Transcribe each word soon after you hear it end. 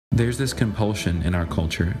There's this compulsion in our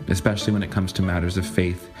culture, especially when it comes to matters of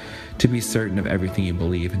faith, to be certain of everything you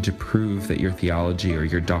believe and to prove that your theology or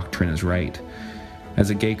your doctrine is right.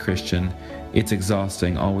 As a gay Christian, it's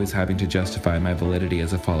exhausting always having to justify my validity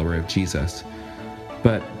as a follower of Jesus.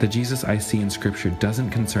 But the Jesus I see in Scripture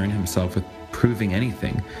doesn't concern himself with proving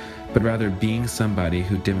anything, but rather being somebody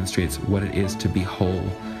who demonstrates what it is to be whole,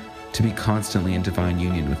 to be constantly in divine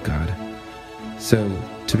union with God. So,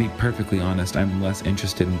 to be perfectly honest, I'm less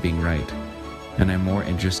interested in being right, and I'm more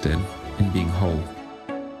interested in being whole.